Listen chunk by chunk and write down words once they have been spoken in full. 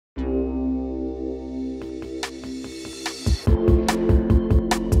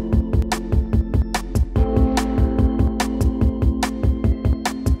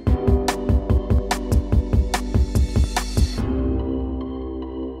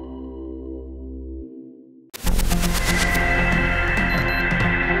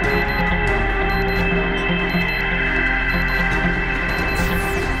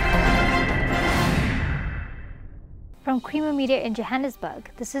media in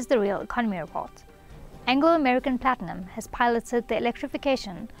Johannesburg, this is the Real Economy Report. Anglo American Platinum has piloted the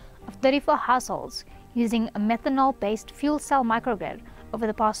electrification of 34 households using a methanol-based fuel cell microgrid over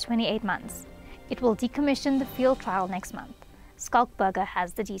the past 28 months. It will decommission the field trial next month. Skalkberger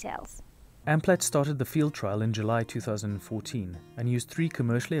has the details. Amplats started the field trial in July 2014 and used 3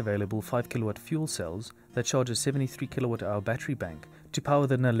 commercially available 5 kilowatt fuel cells that charge a 73 kilowatt hour battery bank to power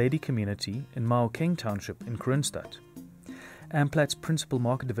the Naledi community in Maokeng Township in Kroonstad. Amplats' Principal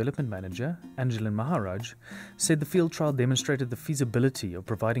Market Development Manager, Angelo Maharaj, said the field trial demonstrated the feasibility of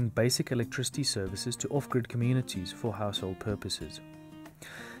providing basic electricity services to off-grid communities for household purposes.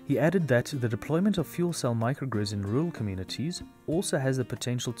 He added that the deployment of fuel cell microgrids in rural communities also has the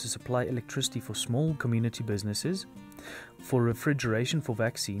potential to supply electricity for small community businesses, for refrigeration for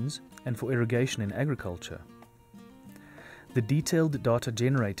vaccines, and for irrigation in agriculture. The detailed data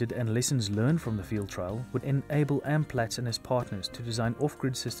generated and lessons learned from the field trial would enable Amplats and his partners to design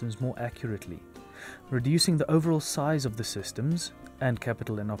off-grid systems more accurately, reducing the overall size of the systems and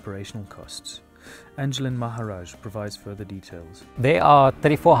capital and operational costs. Angelo Maharaj provides further details. There are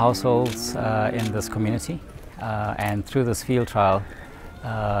 34 households in this community, and through this field trial,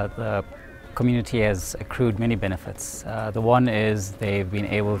 the community has accrued many benefits. The one is they've been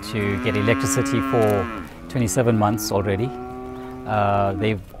able to get electricity for 27 months already.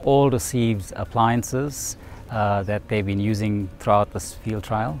 They've all received appliances that they've been using throughout this field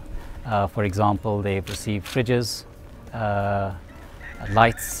trial. For example, they've received fridges,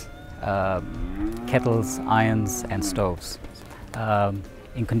 lights, kettles, irons and stoves.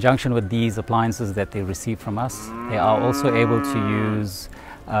 In conjunction with these appliances that they receive from us, they are also able to use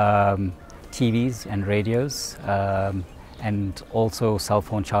TVs and radios and also cell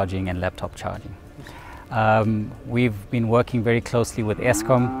phone charging and laptop charging. We've been working very closely with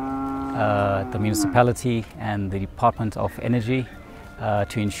Eskom, the municipality and the Department of Energy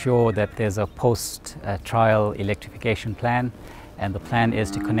to ensure that there's a post-trial electrification plan, and the plan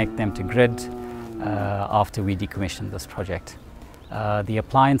is to connect them to grid after we decommission this project. The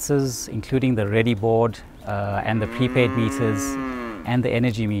appliances, including the ready board and the prepaid meters and the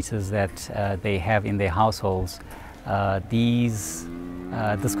energy meters that they have in their households, this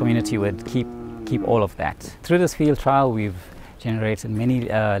community would keep all of that. Through this field trial, we've generated many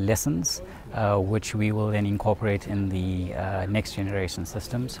lessons which we will then incorporate in the next generation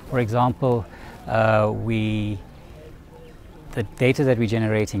systems. For example, the data that we're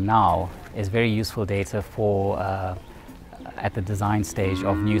generating now is very useful data for at the design stage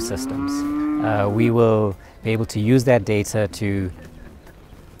of new systems. We will be able to use that data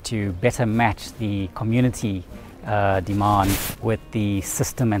to better match the community demand with the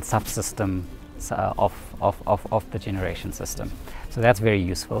system and subsystem of the generation system. So that's very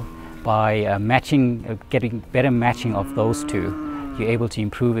useful. By getting better matching of those two, you're able to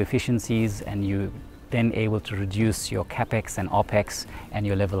improve efficiencies, and you then able to reduce your capex and opex and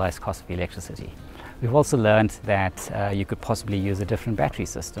your levelized cost of electricity. We've also learned that you could possibly use a different battery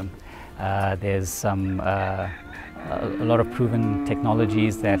system. There's a lot of proven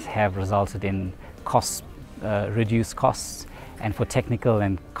technologies that have resulted in reduced costs, and for technical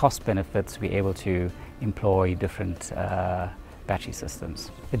and cost benefits we're able to employ different battery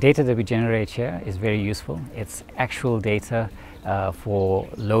systems. The data that we generate here is very useful. It's actual data for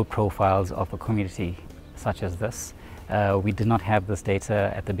load profiles of a community such as this. We did not have this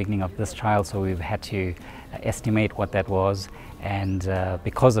data at the beginning of this trial, so we've had to estimate what that was, and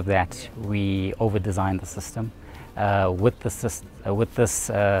because of that we over-designed the system. With this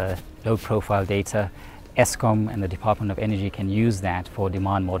load profile data, Eskom and the Department of Energy can use that for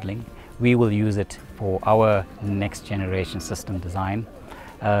demand modeling. We will use it for our next generation system design.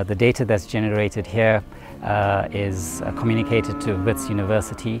 The data that's generated here is communicated to Wits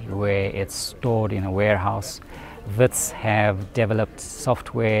University, where it's stored in a warehouse. Wits have developed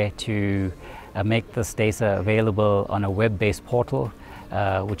software to make this data available on a web-based portal,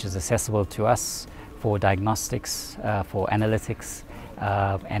 which is accessible to us for diagnostics, for analytics,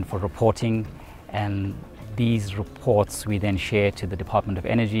 and for reporting. And these reports we then share to the Department of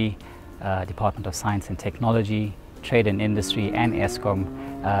Energy, Department of Science and Technology, Trade and Industry and Eskom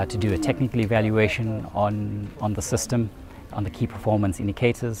to do a technical evaluation on the system, on the key performance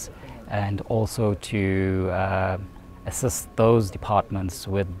indicators, and also to assist those departments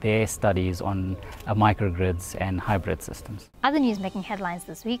with their studies on microgrids and hybrid systems. Other news making headlines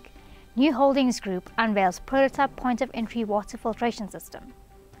this week: New Holdings Group unveils prototype point-of-entry water filtration system.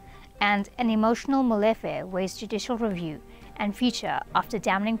 And an emotional Molefe weighs judicial review and future after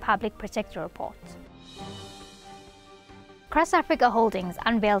damning public protector report. Cross Africa Holdings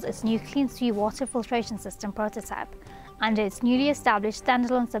unveils its new Clean 3 water filtration system prototype under its newly established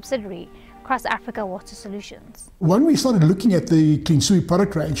standalone subsidiary, Cross Africa Water Solutions. When we started looking at the Clean Sui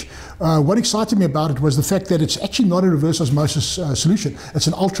product range, what excited me about it was the fact that it's actually not a reverse osmosis solution. It's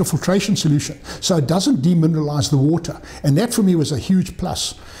an ultrafiltration solution, so it doesn't demineralize the water, and that for me was a huge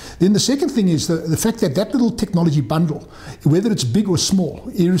plus. Then the second thing is the fact that that little technology bundle, whether it's big or small,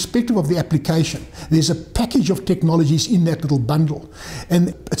 irrespective of the application, there's a package of technologies in that little bundle. And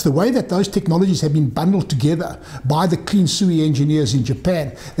it's the way that those technologies have been bundled together by the Clean Sui engineers in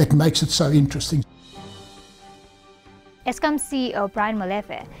Japan that makes it so interesting. Eskom CEO Brian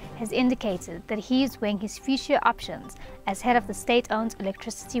Molefe has indicated that he is weighing his future options as head of the state-owned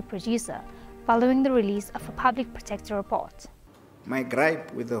electricity producer following the release of a public protector report. My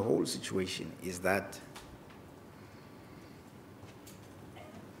gripe with the whole situation is that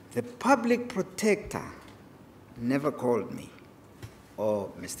the public protector never called me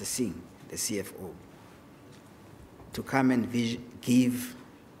or Mr. Singh, the CFO, to come and give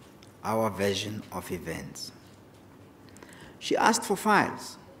our version of events. She asked for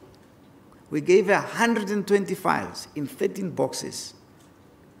files. We gave her 120 files in 13 boxes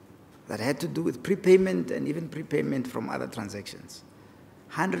that had to do with prepayment and even prepayment from other transactions.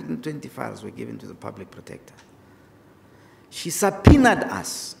 120 files were given to the public protector. She subpoenaed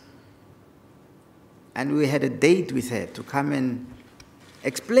us, and we had a date with her to come and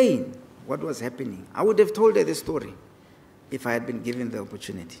explain what was happening. I would have told her the story if I had been given the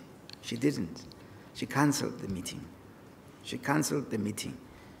opportunity. She didn't. She cancelled the meeting. She cancelled the meeting.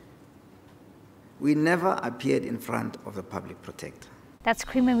 We never appeared in front of the public protector. That's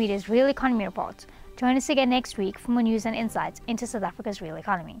Creamer Media's Real Economy Report. Join us again next week for more news and insights into South Africa's real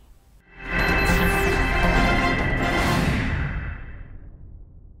economy.